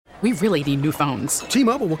We really need new phones.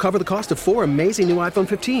 T-Mobile will cover the cost of 4 amazing new iPhone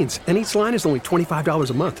 15s, and each line is only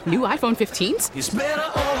 $25 a month. New iPhone 15s? It's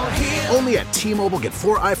better over here. Only at T-Mobile, get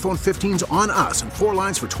 4 iPhone 15s on us and 4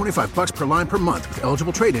 lines for $25 per line per month with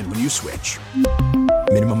eligible trade-in when you switch.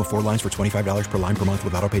 Minimum of 4 lines for $25 per line per month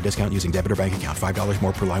with autopay discount using debit or bank account. $5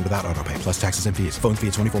 more per line without autopay, plus taxes and fees. Phone fee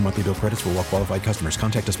at 24 monthly bill credits for well-qualified customers.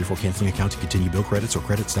 Contact us before canceling account to continue bill credits or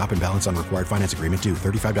credit stop and balance on required finance agreement due.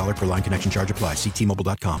 $35 per line connection charge applies. See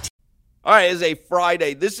T-Mobile.com. All right, it's a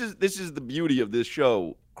Friday. This is the beauty of this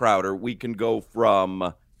show, Crowder. We can go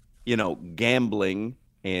from, gambling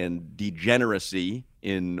and degeneracy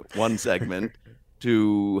in one segment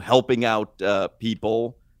to helping out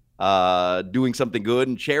people, doing something good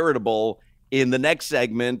and charitable in the next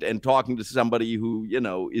segment, and talking to somebody who,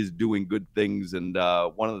 is doing good things. And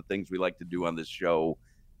one of the things we like to do on this show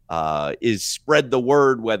is spread the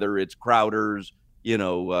word, whether it's Crowder's,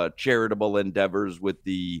 charitable endeavors with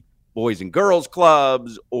the Boys and Girls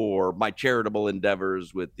Clubs or my charitable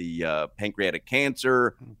endeavors with the Pancreatic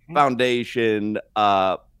Cancer Foundation. We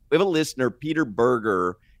have a listener, Peter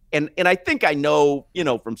Berger, and I think I know,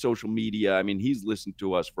 from social media. I mean, he's listened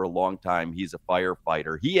to us for a long time. He's a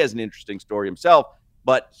firefighter. He has an interesting story himself,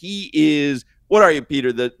 but he is, what are you,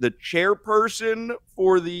 Peter, the chairperson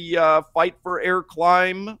for the Fight for Air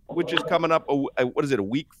Climb, which is coming up, a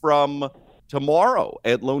week from tomorrow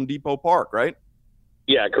at Lone Depot Park, right?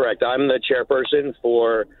 Yeah, correct. I'm the chairperson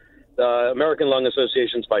for the American Lung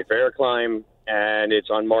Association's Fight for Air Climb, and it's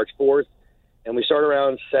on March 4th. And we start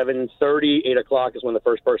around 7:30, 8 o'clock is when the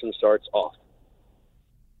first person starts off.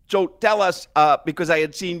 So tell us, because I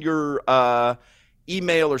had seen your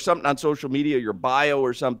email or something on social media, your bio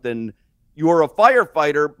or something, you're a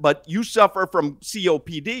firefighter, but you suffer from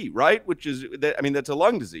COPD, right? Which is, that's a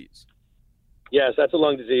lung disease. Yes, that's a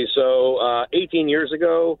lung disease. So 18 years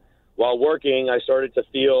ago, while working, I started to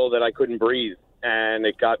feel that I couldn't breathe, and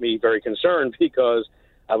it got me very concerned because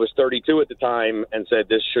I was 32 at the time and said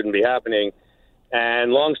this shouldn't be happening.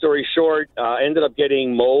 And long story short, I ended up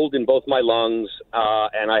getting mold in both my lungs,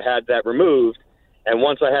 and I had that removed. And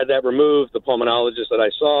once I had that removed, the pulmonologist that I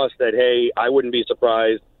saw said, hey, I wouldn't be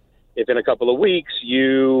surprised if in a couple of weeks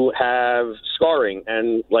you have scarring.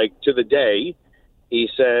 And to the day, he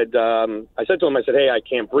said, I said to him, hey, I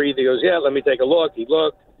can't breathe. He goes, yeah, let me take a look. He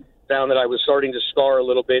looked, found that I was starting to scar a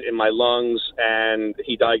little bit in my lungs, and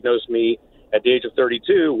he diagnosed me at the age of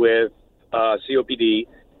 32 with COPD.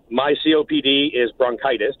 My COPD is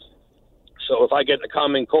bronchitis. So if I get a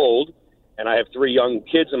common cold, and I have 3 young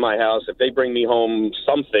kids in my house, if they bring me home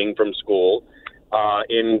something from school,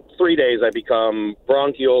 in 3 days I become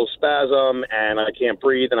bronchial spasm, and I can't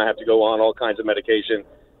breathe, and I have to go on all kinds of medication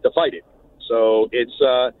to fight it. So it's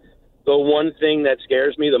the one thing that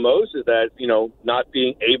scares me the most is that, not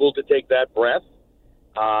being able to take that breath.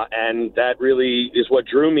 And that really is what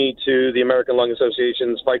drew me to the American Lung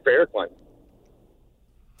Association's Fight for Air Climb.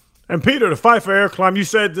 And Peter, the Fight for Air Climb, you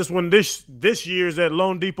said this year's at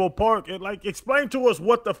Lone Depot Park. Explain to us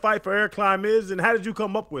what the Fight for Air Climb is and how did you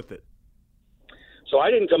come up with it? So I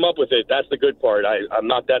didn't come up with it. That's the good part. I'm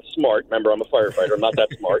not that smart. Remember, I'm a firefighter. I'm not that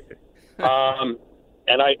smart.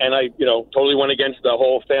 And I totally went against the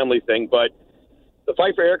whole family thing. But the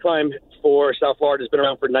Fight for Air Climb for South Florida has been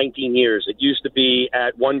around for 19 years. It used to be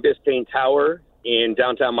at One Biscayne Tower in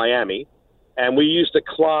downtown Miami. And we used to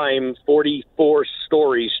climb 44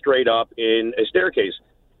 stories straight up in a staircase.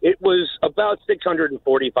 It was about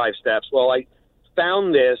 645 steps. Well, I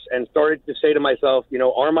found this and started to say to myself,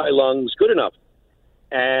 are my lungs good enough?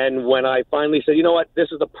 And when I finally said, you know what,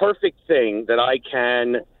 this is the perfect thing that I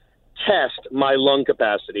can test my lung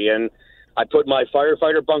capacity. And I put my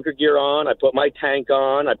firefighter bunker gear on, I put my tank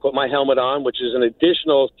on, I put my helmet on, which is an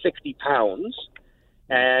additional 60 pounds.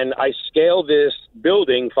 And I scaled this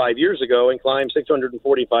building 5 years ago and climbed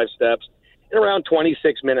 645 steps in around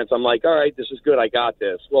 26 minutes. I'm like, all right, this is good. I got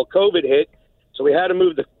this. Well, COVID hit, so we had to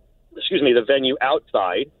move the venue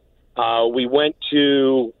outside. We went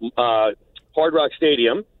to Hard Rock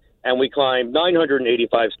Stadium, and we climbed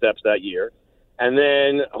 985 steps that year. And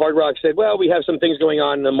then Hard Rock said, well, we have some things going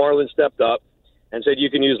on. And the Marlins stepped up and said, you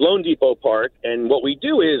can use Lone Depot Park. And what we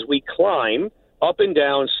do is we climb up and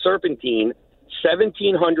down serpentine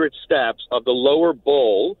 1,700 steps of the lower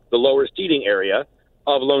bowl, the lower seating area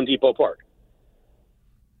of Lone Depot Park.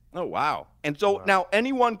 Oh, wow. And so now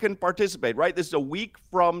anyone can participate, right? This is a week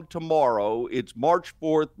from tomorrow. It's March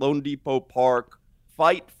 4th, Lone Depot Park,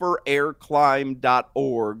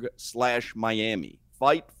 fightforairclimb.org/Miami.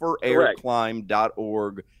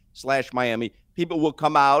 Fightforairclimb.org/Miami. People will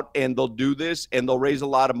come out and they'll do this and they'll raise a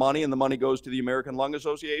lot of money, and the money goes to the American Lung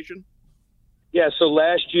Association? Yeah, so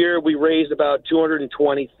last year we raised about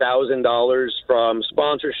 $220,000 from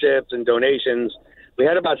sponsorships and donations. We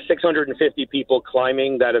had about 650 people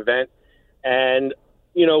climbing that event. And,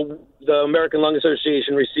 you know, the American Lung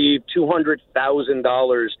Association received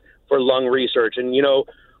 $200,000 for lung research. And, you know,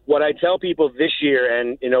 what I tell people this year,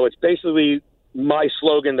 and, you know, it's basically my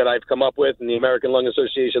slogan that I've come up with, and the American Lung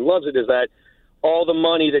Association loves it, is that all the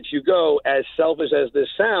money that you go, as selfish as this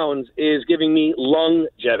sounds, is giving me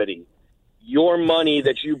longevity. Your money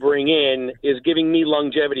that you bring in is giving me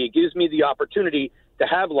longevity. It gives me the opportunity to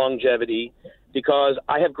have longevity because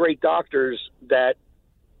I have great doctors that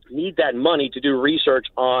need that money to do research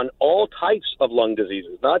on all types of lung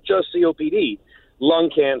diseases, not just COPD, lung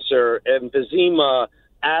cancer, emphysema,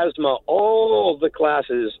 asthma, all the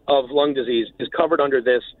classes of lung disease is covered under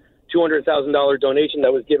this $200,000 donation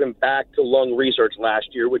that was given back to lung research last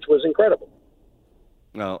year, which was incredible.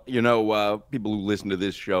 Well, you know, people who listen to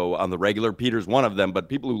this show on the regular, Peter's one of them, but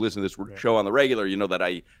people who listen to this show on the regular, you know that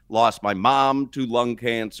I lost my mom to lung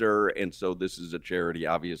cancer, and so this is a charity,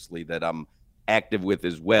 obviously, that I'm active with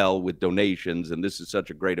as well with donations, and this is such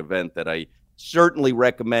a great event that I certainly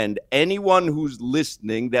recommend anyone who's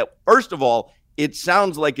listening that, first of all, it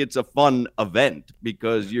sounds like it's a fun event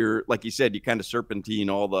because you're, like you said, you kind of serpentine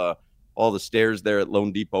all the stairs there at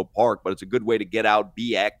Lone Depot Park, but it's a good way to get out,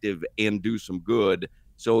 be active, and do some good.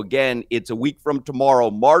 So again, it's a week from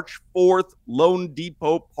tomorrow, March 4th, Lone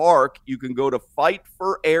Depot Park. You can go to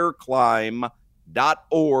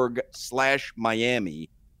fightforairclimb.org/Miami,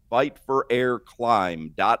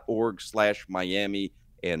 fightforairclimb.org/Miami.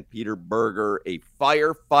 And Peter Berger, a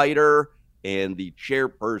firefighter and the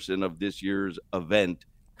chairperson of this year's event,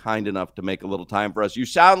 kind enough to make a little time for us. You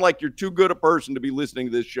sound like you're too good a person to be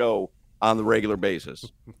listening to this show on the regular basis.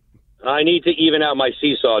 I need to even out my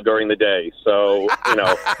seesaw during the day. So, you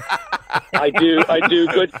know, I do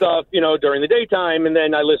good stuff, you know, during the daytime, and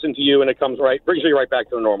then I listen to you, and it brings me right back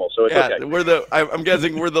to the normal. So it's okay. I'm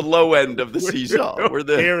guessing we're the low end of the seesaw.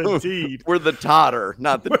 Guaranteed. We're the totter,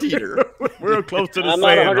 not the teeter. We're close to the I'm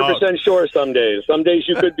not 100% sure some days. Some days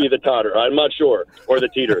you could be the totter. I'm not sure. Or the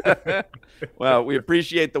teeter. Well, we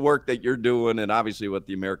appreciate the work that you're doing and obviously what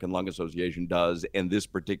the American Lung Association does in this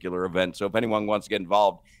particular event. So if anyone wants to get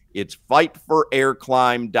involved, it's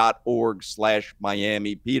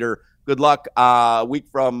fightforairclimb.org/Miami. Peter, good luck a week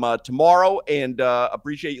from tomorrow, and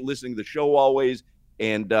appreciate you listening to the show always,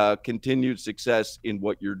 and continued success in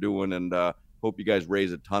what you're doing, and hope you guys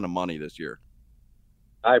raise a ton of money this year.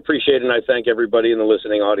 I appreciate it, and I thank everybody in the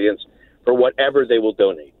listening audience for whatever they will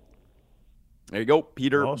donate. There you go,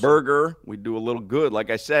 Peter Berger. We do a little good. Like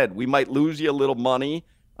I said, we might lose you a little money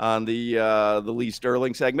on the Lee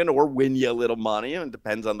Sterling segment, or win you a little money. It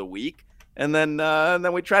depends on the week. And then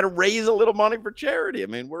we try to raise a little money for charity. I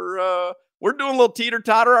mean, we're doing a little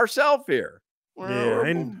teeter-totter ourselves here.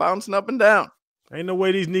 We're bouncing up and down. Ain't no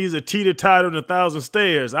way these knees are teeter-totter in 1,000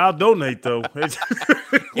 stairs. I'll donate, though.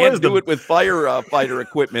 Can't do it with firefighter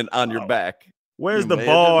equipment on your back. Where's the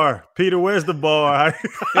bar? Peter, where's the bar?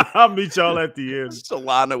 I'll meet y'all at the end.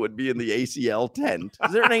 Solana would be in the ACL tent.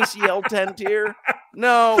 Is there an ACL tent here?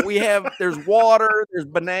 No, there's water, there's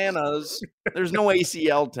bananas. There's no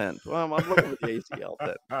ACL tent. Well, I'm looking at the ACL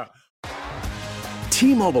tent.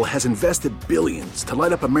 T-Mobile has invested billions to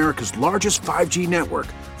light up America's largest 5G network,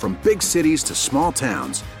 from big cities to small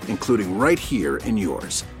towns, including right here in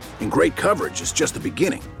yours. And great coverage is just the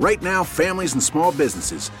beginning. Right now, families and small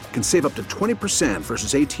businesses can save up to 20%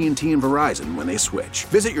 versus AT&T and Verizon when they switch.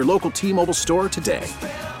 Visit your local T-Mobile store today.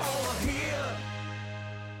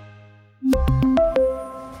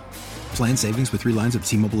 Plan savings with 3 lines of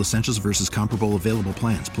T-Mobile Essentials versus comparable available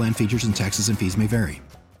plans. Plan features and taxes and fees may vary.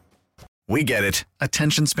 We get it.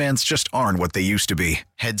 Attention spans just aren't what they used to be.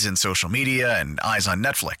 Heads in social media and eyes on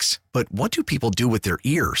Netflix. But what do people do with their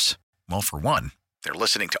ears? Well, for one, they're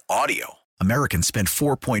listening to audio. Americans spend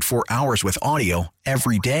 4.4 hours with audio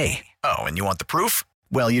every day. Oh, and you want the proof?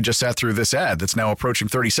 Well, you just sat through this ad that's now approaching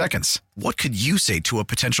 30 seconds. What could you say to a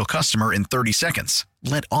potential customer in 30 seconds?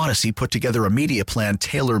 Let Odyssey put together a media plan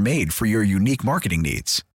tailor-made for your unique marketing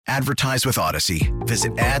needs. Advertise with Odyssey.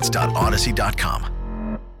 Visit ads.odyssey.com.